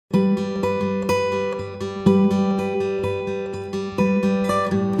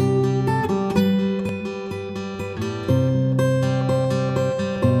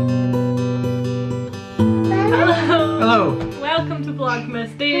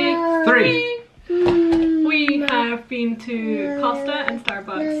Ready? Three. We have been to Costa and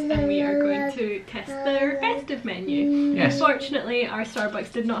Starbucks and we are going to test their festive menu. Yes. Unfortunately, our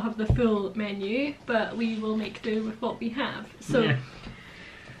Starbucks did not have the full menu, but we will make do with what we have. So, Yeah.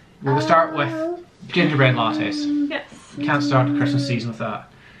 We'll start with gingerbread lattes. yes. You can't start the Christmas season with that.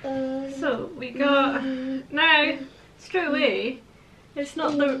 So, we got, now, straight away, it's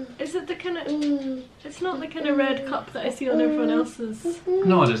not the, is it the kind of, it's not the kind of red cup that I see on everyone else's.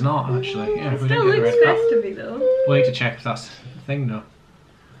 No, it is not actually. Yeah, It we still didn't get looks the red cup. festive though. We'll need to check if that's the thing though.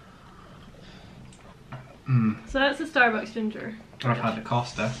 So that's the Starbucks ginger. I've had the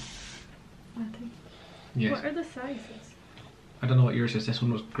Costa. latte. Yes. What are the sizes? I don't know what yours is. This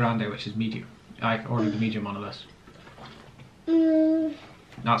one was grande, which is medium. I ordered the medium one of this.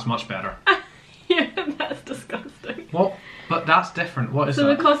 That's much better. Yeah, that's disgusting. What? But that's different. What is So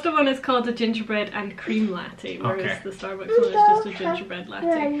that? the Costa one is called a gingerbread and cream latte, whereas Okay. the Starbucks one is just a gingerbread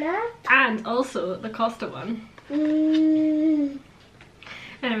latte. And also the Costa one.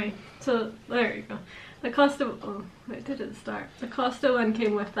 Anyway, so there you go. The Costa, oh, it did at the start. The Costa one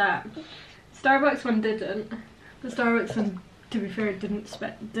came with that. Starbucks one didn't. The Starbucks one, to be fair, didn't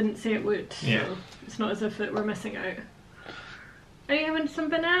say it would. Yeah. So it's not as if it we're missing out. Are you having some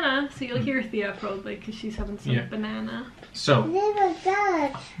banana? So you'll hear Thea probably because she's having some banana. So,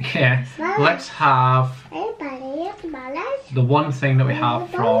 yeah, let's have the one thing that we have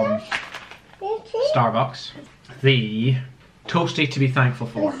from Starbucks, the toasty to be thankful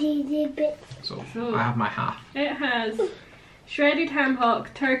for. So I have my half. It has shredded ham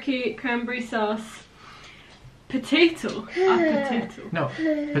hock, turkey, cranberry sauce, potato. A potato. No,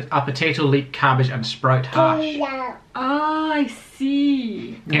 a potato, leek, cabbage and sprout hash. Oh, I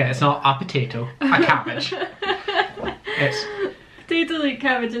see. Yeah, it's not a potato, a cabbage. It's Potato, leek,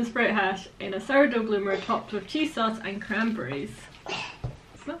 cabbage and sprout hash in a sourdough bloomer topped with cheese sauce and cranberries.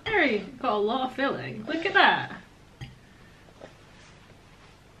 It's not very, got a lot of filling. Look at that.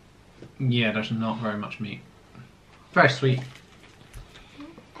 yeah, there's not very much meat. Very sweet.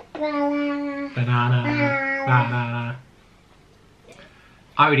 Banana.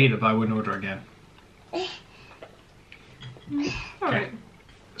 I would eat it, but I wouldn't order again. Alright.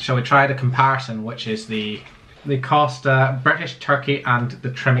 Shall we try the comparison, which is the Costa British turkey and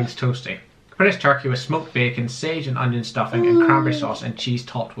the trimmings toasty. British turkey with smoked bacon, sage and onion stuffing and cranberry sauce and cheese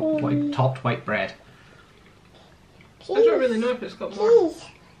topped white bread. I don't really know if it's got more.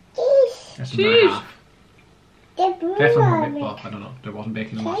 That's Cheese. another half. Definitely more bacon. Well, I don't know. There wasn't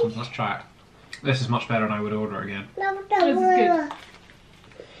bacon in the last one. Let's try it. This is much better and I would order again. This is good.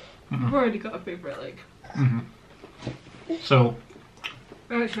 I've already got a favourite, like. So,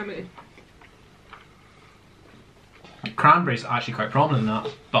 Oh, it's yummy. cranberries are actually quite prominent in that,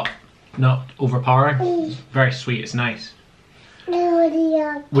 but not overpowering. It's very sweet, it's nice.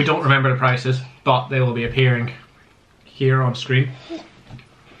 We don't remember the prices, but they will be appearing here on screen.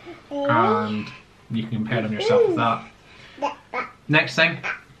 And you can compare them yourself with that. Next thing,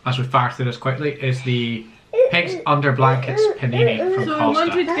 as we fire through this quickly, is the Pigs Under Blankets panini from So I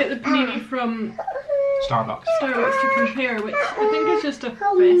wanted Costa. to get the panini from Starbucks. Starbucks to compare, which I think is just a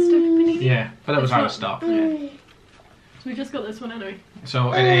festive panini. Yeah, but it was It's out not- of stock. Yeah. So we just got this one anyway.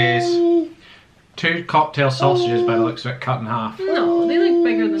 So it is 2 cocktail sausages by the looks of it, cut in half. No, they look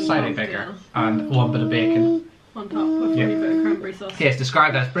bigger than Slightly cocktail. bigger. And 1 bit of bacon. On top with a wee bit of cranberry sauce. Yes,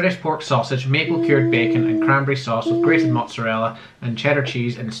 described as British pork sausage, maple cured bacon and cranberry sauce with grated mozzarella and cheddar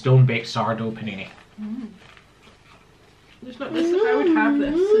cheese and stone baked sourdough panini. There's not this. I would have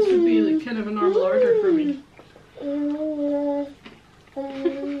this. This would be like kind of a normal order for me.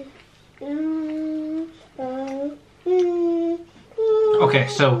 Okay,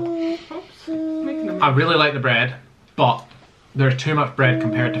 so Oops. Making a I really like the bread, but there's too much bread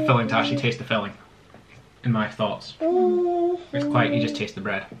compared to filling to actually taste the filling, in my thoughts. It's quite, you just taste the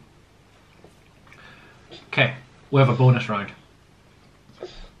bread. Okay, we have a bonus round.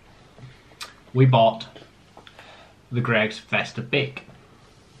 We bought the Greggs Festive Bake,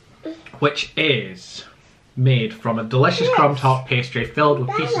 which is made from a delicious crumb top pastry filled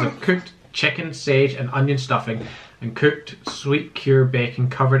with pieces of cooked chicken, sage and onion stuffing and cooked sweet cured bacon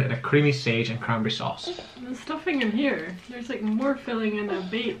covered in a creamy sage and cranberry sauce. The stuffing in here, there's like more filling in a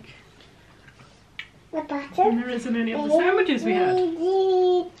bake than there is in any of the sandwiches we had.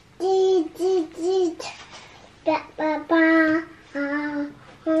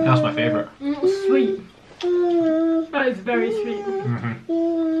 That's my favourite. Sweet. That is very sweet.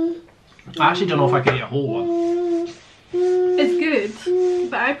 I actually don't know if I could eat a whole one. It's good,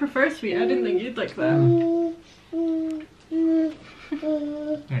 but I prefer sweet. I didn't think you'd like that. Here,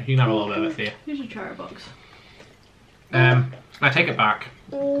 you can have a little bit of it, Thea. Here's a jar box. I take it back.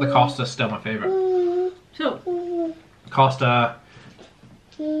 The Costa's still my favourite. So, Costa,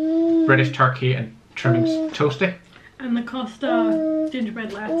 British turkey and trimmings toasty. and the Costa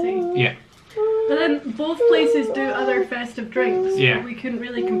gingerbread latte. Yeah. But then both places do other festive drinks. Yeah. But we couldn't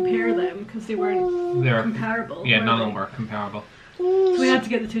really compare them because they weren't They're comparable. Yeah, were none of they? them were comparable. So we had to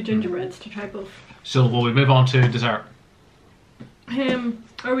get the two gingerbreads to try both. So will we move on to dessert?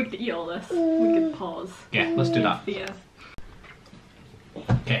 Or we could eat all this. We could pause. Yeah, let's do that. Yeah.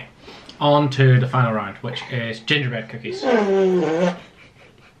 Okay. On to the final round, which is gingerbread cookies.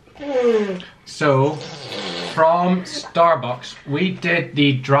 So, from Starbucks, we did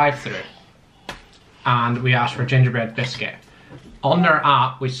the drive-through and we asked for a gingerbread biscuit. On their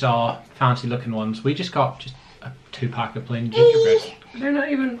app, we saw fancy looking ones. We just got a 2-pack of plain gingerbread. They're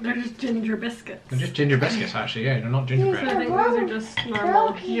not even, they're just ginger biscuits. They're just ginger biscuits, actually, yeah, they're not So I gingerbread. think those are just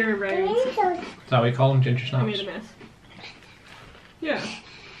normal year-round. Is that what we call them, ginger I made snaps? a mess. Yeah.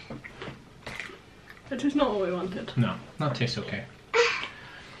 Which is not what we wanted. No, that tastes okay.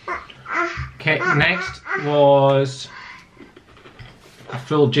 Okay, next was a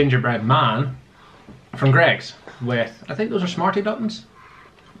full gingerbread man from Greggs with, I think those are Smartie buttons.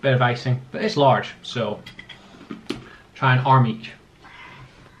 Bit of icing, but it's large, so try an arm each.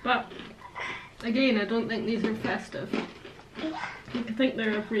 But, again, I don't think these are festive. You could think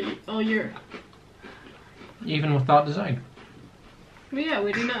they're really all year. Even with that design. But yeah,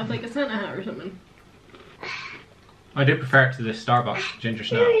 we do not have like a Santa hat or something. I do prefer it to the Starbucks ginger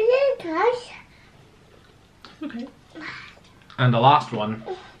snap. Okay. And the last one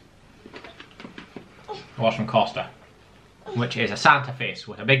was from Costa, which is a Santa face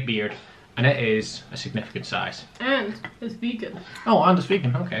with a big beard, and it is a significant size. And it's vegan. Oh, and it's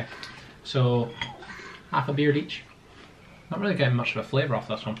vegan, okay. So, half a beard each. Not really getting much of a flavour off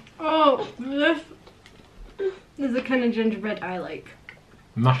this one. Oh, this is the kind of gingerbread I like.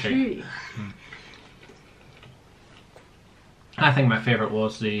 Mushy. Chewy. I think my favourite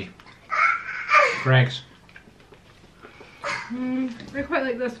was the Greggs. I quite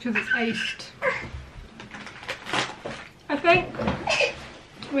like this because it's iced. I think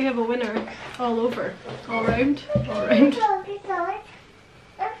we have a winner all over. All round. All round.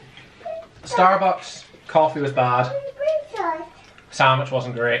 Starbucks coffee was bad. Sandwich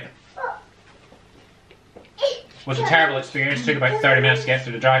wasn't great. It was a terrible experience. It took about 30 minutes to get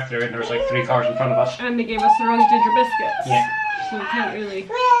through the drive-thru and there was like 3 cars in front of us. And they gave us the wrong ginger biscuits. Yeah. So we can't really.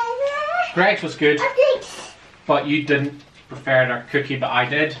 Greggs was good, but you didn't prefer their cookie, but I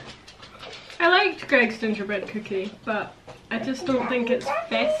did. I liked Greg's gingerbread cookie, but I just don't think it's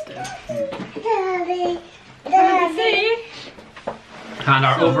festive. See? And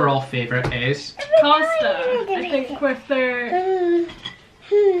our overall favourite is Costa. I think with their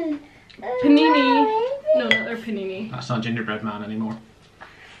panini. No, not their panini. that's not gingerbread man anymore.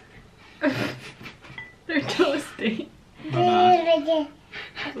 They're toasty. My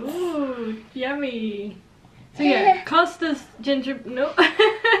bad. Ooh, yummy. So yeah, Costa's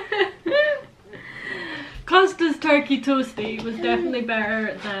Costa's turkey toasty was definitely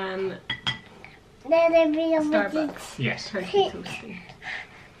better than Starbucks Yes. turkey toasty.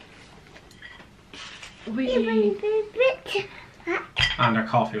 And their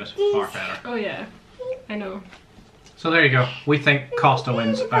coffee was far better. Oh yeah, I know. So there you go. We think Costa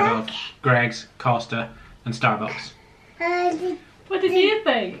wins out of Greggs, Costa and Starbucks. What did you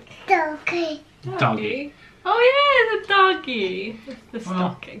think? Doggy. Oh yeah, the doggy. It's the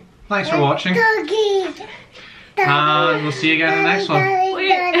Well, stocking. Thanks for watching. And we'll see you again in the next one.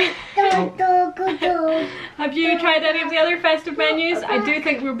 Wait. Have you tried any of the other festive menus? I do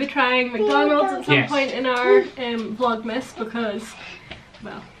think we'll be trying McDonald's at some Yes. point in our Vlogmas because,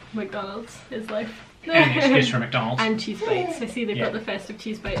 well, McDonald's is life. Any excuse for McDonald's. And cheese bites. I see they've Yeah. got the festive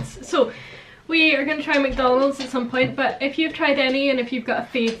cheese bites. So we are going to try McDonald's at some point, but if you've tried any and if you've got a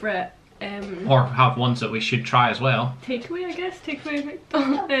favourite Or have ones that we should try as well. takeaway, I guess,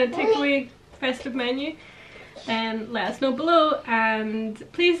 takeaway festive menu, let us know below, and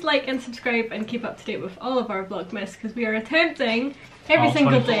please like and subscribe and keep up to date with all of our Vlogmas because we are attempting every All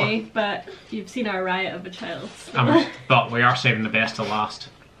single 24. day, but you've seen our riot of a child. So. But we are saving the best to last.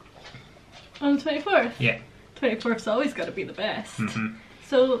 On the 24th? Yeah. 24th's always got to be the best. Mhm.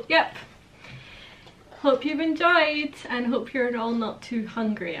 So, yep. Hope you've enjoyed and hope you're all not too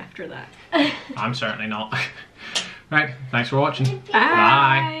hungry after that. I'm certainly not. Right, thanks for watching.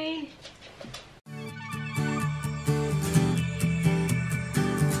 Bye.